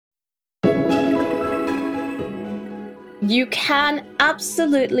You can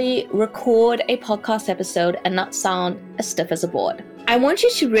absolutely record a podcast episode and not sound as stiff as a board. I want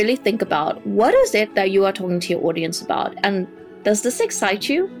you to really think about what is it that you are talking to your audience about, and does this excite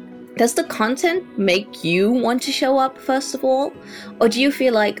you? Does the content make you want to show up, first of all? Or do you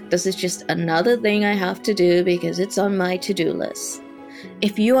feel like this is just another thing I have to do because it's on my to-do list?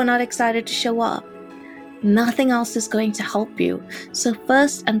 If you are not excited to show up, nothing else is going to help you. So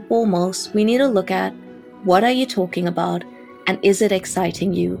first and foremost, we need to look at what are you talking about, and is it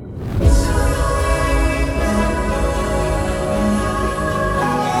exciting you?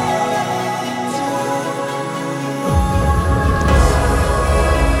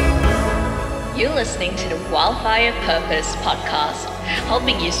 You're listening to the Wildfire Purpose podcast,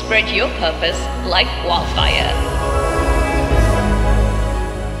 helping you spread your purpose like wildfire.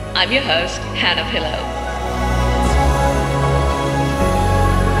 I'm your host, Hannah Pillow.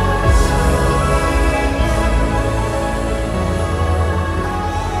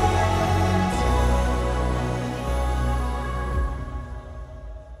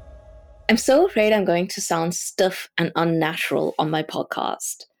 I'm so afraid I'm going to sound stiff and unnatural on my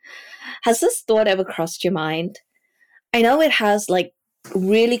podcast. Has this thought ever crossed your mind? I know it has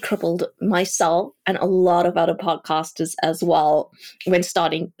really crippled myself and a lot of other podcasters as well when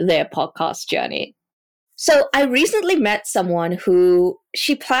starting their podcast journey. So I recently met someone who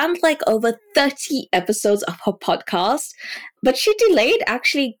she planned over 30 episodes of her podcast, but she delayed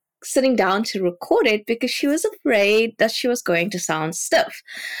actually sitting down to record it because she was afraid that she was going to sound stiff.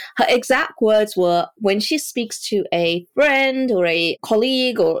 Her exact words were, when she speaks to a friend or a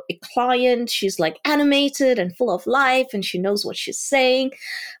colleague or a client, she's animated and full of life and she knows what she's saying.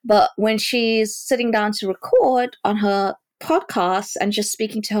 But when she's sitting down to record on her podcast and just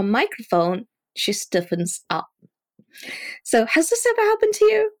speaking to her microphone, she stiffens up. So has this ever happened to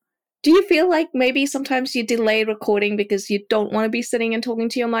you? Do you feel like maybe sometimes you delay recording because you don't want to be sitting and talking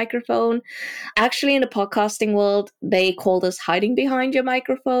to your microphone? Actually, in the podcasting world, they call this hiding behind your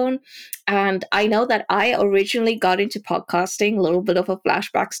microphone. And I know that I originally got into podcasting, a little bit of a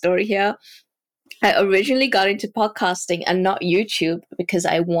flashback story here. I originally got into podcasting and not YouTube because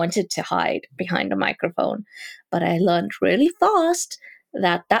I wanted to hide behind a microphone. But I learned really fast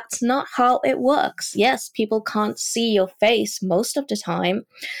that that's not how it works. Yes, people can't see your face most of the time,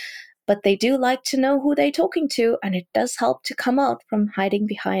 but they do like to know who they're talking to, and it does help to come out from hiding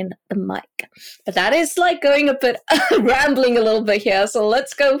behind the mic. But that is going a bit rambling a little bit here, so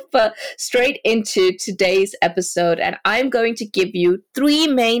let's go straight into today's episode, and I'm going to give you 3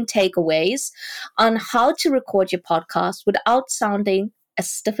 main takeaways on how to record your podcast without sounding as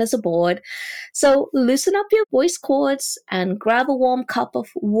stiff as a board. So loosen up your voice cords and grab a warm cup of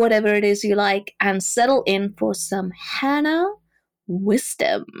whatever it is you like and settle in for some Hannah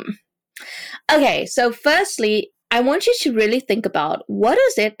wisdom. Okay, so firstly, I want you to really think about what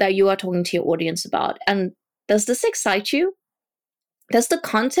is it that you are talking to your audience about, and does this excite you? Does the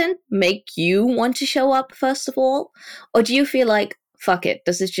content make you want to show up, first of all? Or do you feel like, fuck it,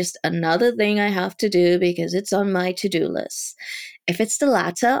 this is just another thing I have to do because it's on my to-do list? If it's the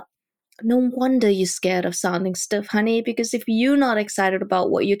latter, no wonder you're scared of sounding stiff, honey, because if you're not excited about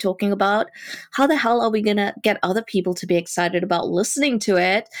what you're talking about, how the hell are we going to get other people to be excited about listening to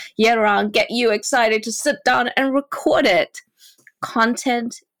it, yet around get you excited to sit down and record it?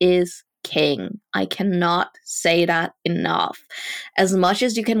 Content is king. I cannot say that enough. As much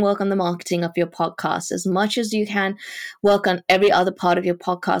as you can work on the marketing of your podcast, as much as you can work on every other part of your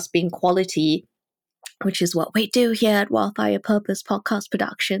podcast being quality, which is what we do here at Wildfire Purpose Podcast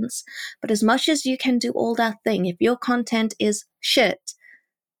Productions. But as much as you can do all that thing, if your content is shit,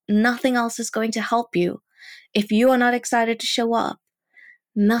 nothing else is going to help you. If you are not excited to show up,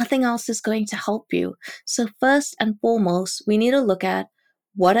 nothing else is going to help you. So first and foremost, we need to look at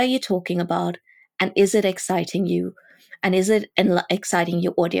what are you talking about, and is it exciting you? And is it exciting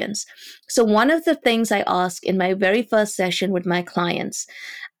your audience? So one of the things I ask in my very first session with my clients,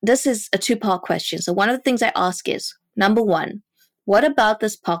 this is a 2-part question. So one of the things I ask is, number 1, what about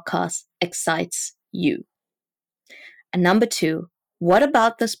this podcast excites you? And number 2, what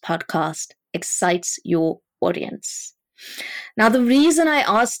about this podcast excites your audience? Now, the reason I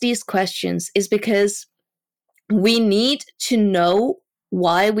ask these questions is because we need to know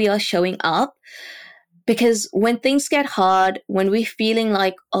why we are showing up. Because when things get hard, when we're feeling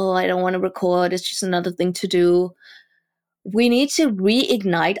like, oh, I don't want to record, it's just another thing to do, we need to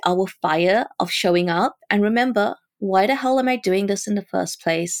reignite our fire of showing up and remember, why the hell am I doing this in the first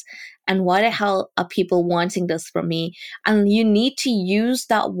place? And why the hell are people wanting this from me? And you need to use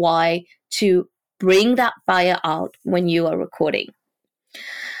that why to bring that fire out when you are recording.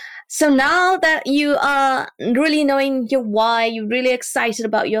 So now that you are really knowing your why, you're really excited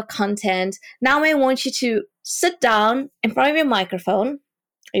about your content, now I want you to sit down in front of your microphone.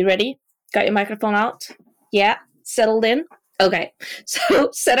 Are you ready? Got your microphone out? Yeah? Settled in? Okay. So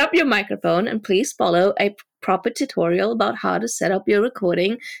set up your microphone and please follow a proper tutorial about how to set up your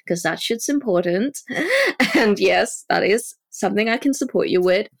recording, because that shit's important. And yes, that is something I can support you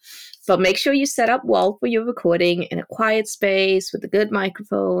with. But make sure you set up well for your recording in a quiet space with a good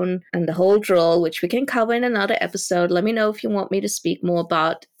microphone and the whole drill, which we can cover in another episode. Let me know if you want me to speak more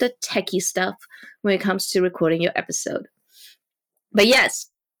about the techie stuff when it comes to recording your episode. But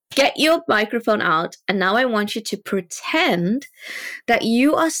yes, get your microphone out. And now I want you to pretend that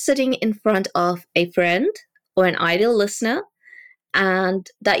you are sitting in front of a friend or an ideal listener, and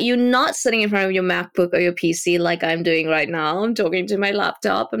that you're not sitting in front of your MacBook or your PC like I'm doing right now. I'm talking to my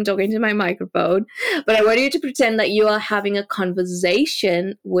laptop, I'm talking to my microphone, but I want you to pretend that you are having a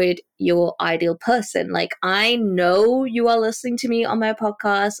conversation with your ideal person. Like, I know you are listening to me on my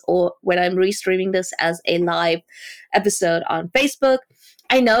podcast, or when I'm restreaming this as a live episode on Facebook.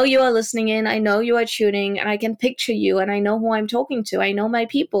 I know you are listening in, I know you are tuning, and I can picture you, and I know who I'm talking to. I know my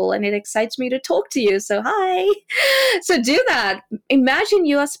people, and it excites me to talk to you. So hi. So do that. Imagine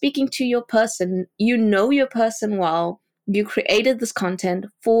you are speaking to your person. You know your person well. You created this content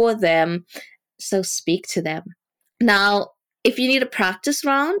for them. So speak to them. Now, if you need a practice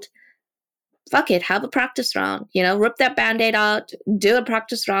round, fuck it, have a practice round. Rip that band-aid out, do a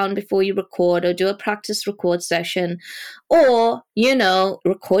practice round before you record, or do a practice record session. Or,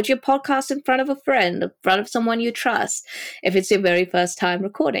 record your podcast in front of a friend, in front of someone you trust. If it's your very first time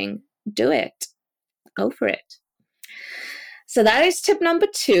recording, do it. Go for it. So that is tip number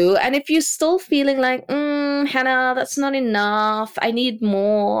 2. And if you're still feeling like, Hannah, that's not enough, I need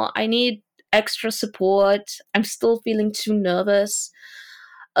more, I need extra support, I'm still feeling too nervous,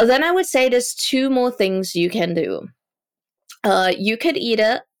 then I would say there's 2 more things you can do. You could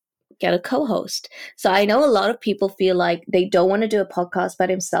either get a co-host. So I know a lot of people feel like they don't want to do a podcast by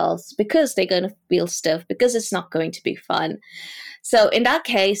themselves because they're going to feel stiff, because it's not going to be fun. So in that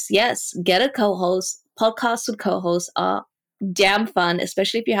case, yes, get a co-host. Podcasts with co-hosts are damn fun,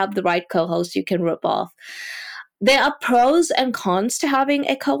 especially if you have the right co-host you can rip off. There are pros and cons to having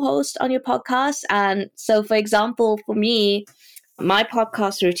a co-host on your podcast. And so, for example, for me, my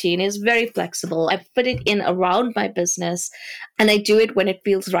podcast routine is very flexible. I fit it in around my business, and I do it when it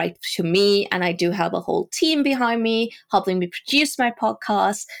feels right to me. And I do have a whole team behind me helping me produce my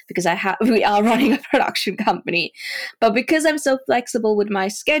podcast, because we are running a production company. But because I'm so flexible with my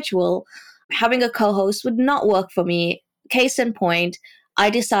schedule, having a co-host would not work for me. Case in point,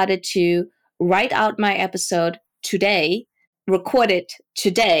 I decided to write out my episode today, record it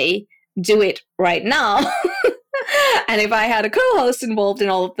today, do it right now. And if I had a co-host involved in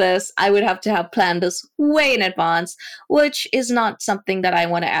all of this, I would have to have planned this way in advance, which is not something that I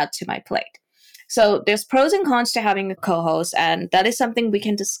want to add to my plate. So there's pros and cons to having a co-host, and that is something we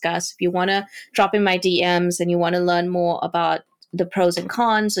can discuss. If you want to drop in my DMs and you want to learn more about the pros and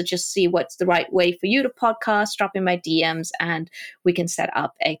cons, or just see what's the right way for you to podcast, drop in my DMs and we can set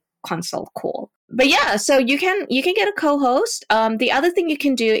up a consult call. But yeah, so you can get a co-host. The other thing you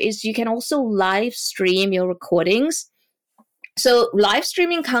can do is you can also live stream your recordings. So live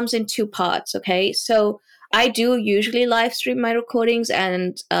streaming comes in 2 parts, okay? So I do usually live stream my recordings,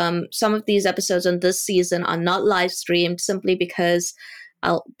 and some of these episodes on this season are not live streamed simply because,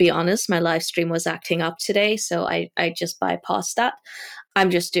 I'll be honest, my live stream was acting up today, so I just bypassed that. I'm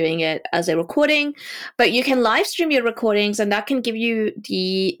just doing it as a recording. But you can live stream your recordings, and that can give you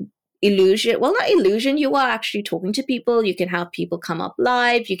the illusion, well, not illusion, you are actually talking to people. You can have people come up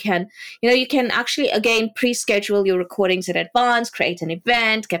live. You can actually, again, pre-schedule your recordings in advance, create an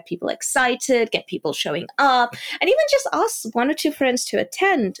event, get people excited, get people showing up, and even just ask 1 or 2 friends to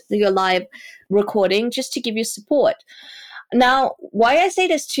attend your live recording just to give you support. Now, why I say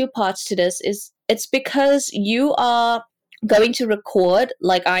there's 2 parts to this is it's because you are going to record,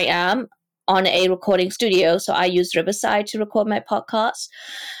 like I am, on a recording studio. So I use Riverside to record my podcast,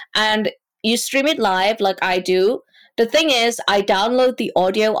 and you stream it live like I do. The thing is, I download the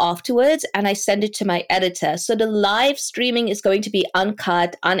audio afterwards and I send it to my editor. So the live streaming is going to be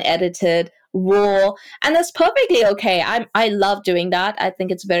uncut, unedited, raw, and that's perfectly okay. I love doing that. I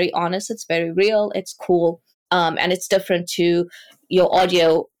think it's very honest, it's very real, it's cool, and it's different to your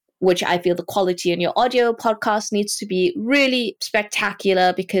audio, which I feel the quality in your audio podcast needs to be really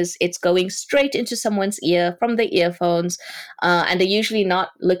spectacular because it's going straight into someone's ear from the earphones, and they're usually not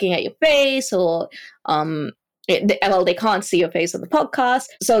looking at your face, or they can't see your face on the podcast.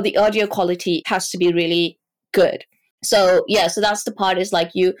 So the audio quality has to be really good. So yeah, so that's the part, is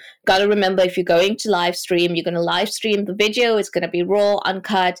like, you got to remember, if you're going to live stream, you're going to live stream the video. It's going to be raw,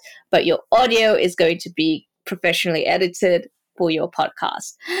 uncut, but your audio is going to be professionally edited for your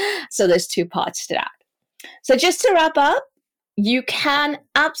podcast. So there's two parts to that. So just to wrap up, you can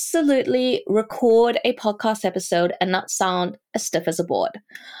absolutely record a podcast episode and not sound as stiff as a board.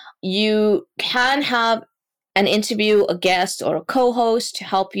 You can have an interview, a guest, or a co-host to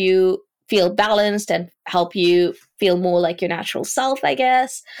help you feel balanced and help you feel more like your natural self, I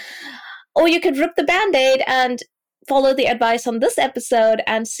guess. Or you could rip the Band-Aid and follow the advice on this episode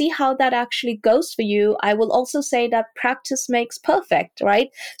and see how that actually goes for you. I will also say that practice makes perfect, right?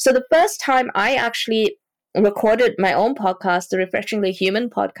 So the first time I actually recorded my own podcast, the Refreshingly Human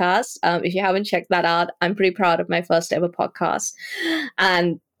podcast, if you haven't checked that out, I'm pretty proud of my first ever podcast.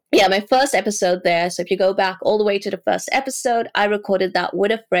 And yeah, my first episode there. So if you go back all the way to the first episode, I recorded that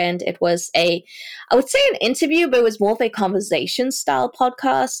with a friend. It was I would say an interview, but it was more of a conversation style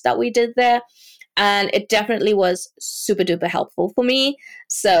podcast that we did there. And it definitely was super duper helpful for me.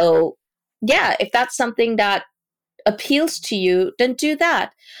 So yeah, if that's something that appeals to you, then do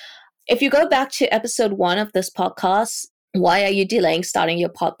that. If you go back to episode 1 of this podcast, why are you delaying starting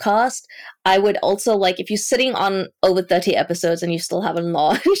your podcast? I would also, like, if you're sitting on over 30 episodes and you still haven't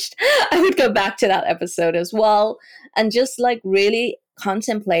launched, I would go back to that episode as well and just like really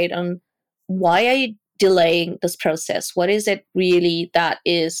contemplate on, why are you delaying this process? What is it really that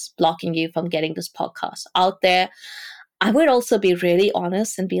is blocking you from getting this podcast out there? I would also be really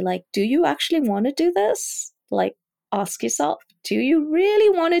honest and be like, do you actually want to do this? Like, ask yourself, do you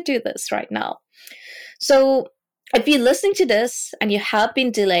really want to do this right now? So if you're listening to this and you have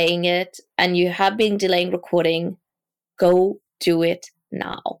been delaying it and you have been delaying recording, go do it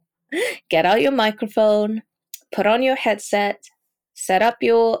now. Get out your microphone, put on your headset, set up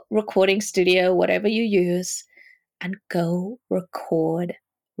your recording studio, whatever you use, and go record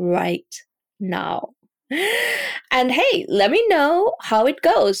right now. And hey, let me know how it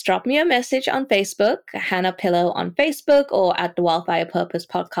goes. Drop me a message on Facebook, Hannah Pillow on Facebook, or at the Wildfire Purpose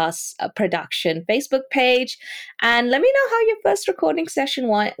Podcast production Facebook page. And let me know how your first recording session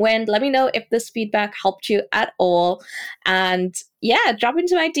went. Let me know if this feedback helped you at all. And yeah, drop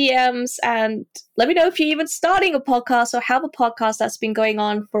into my DMs and let me know if you're even starting a podcast or have a podcast that's been going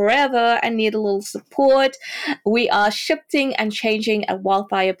on forever and need a little support. We are shifting and changing at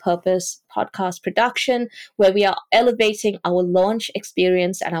Wildfire Purpose Podcast Production, where we are elevating our launch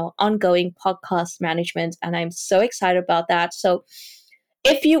experience and our ongoing podcast management. And I'm so excited about that. So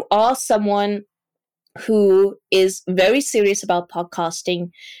if you are someone who is very serious about podcasting,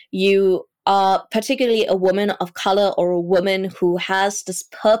 you are particularly a woman of color or a woman who has this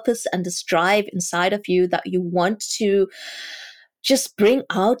purpose and this drive inside of you that you want to just bring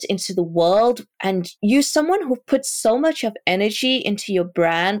out into the world, and you're someone who puts so much of energy into your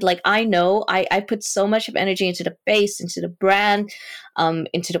brand. Like, I know I put so much of energy into the face, into the brand,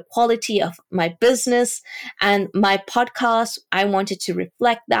 into the quality of my business, and my podcast, I wanted to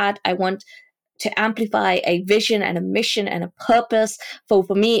reflect that. I want to amplify a vision and a mission and a purpose. For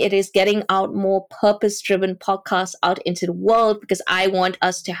me, it is getting out more purpose-driven podcasts out into the world, because I want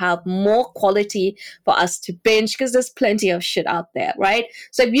us to have more quality for us to binge, because there's plenty of shit out there, right?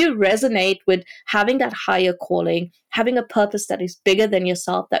 So if you resonate with having that higher calling, having a purpose that is bigger than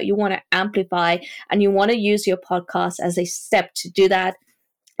yourself, that you want to amplify, and you want to use your podcast as a step to do that,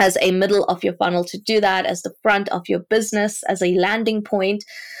 as a middle of your funnel to do that, as the front of your business, as a landing point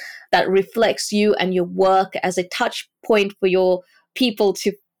that reflects you and your work, as a touch point for your people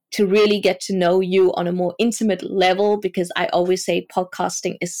to really get to know you on a more intimate level, because I always say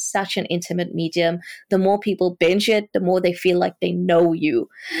podcasting is such an intimate medium. The more people binge it, the more they feel like they know you.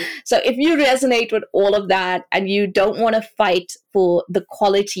 So if you resonate with all of that and you don't want to fight for the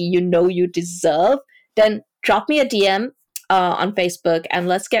quality you know you deserve, then drop me a DM on Facebook and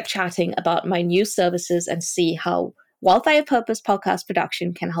let's get chatting about my new services and see how Wildfire Purpose Podcast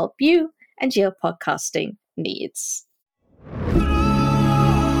Production can help you and your podcasting needs.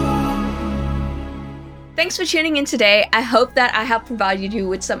 Thanks for tuning in today. I hope that I have provided you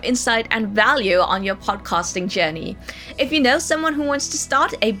with some insight and value on your podcasting journey. If you know someone who wants to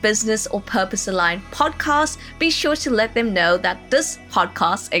start a business or purpose-aligned podcast, be sure to let them know that this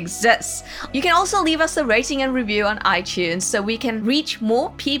podcast exists. You can also leave us a rating and review on iTunes so we can reach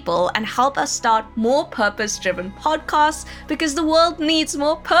more people and help us start more purpose-driven podcasts, because the world needs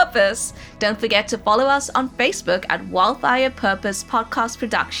more purpose. Don't forget to follow us on Facebook at Wildfire Purpose Podcast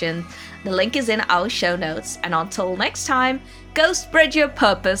Production. The link is in our show notes. And until next time, go spread your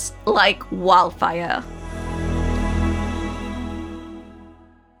purpose like wildfire.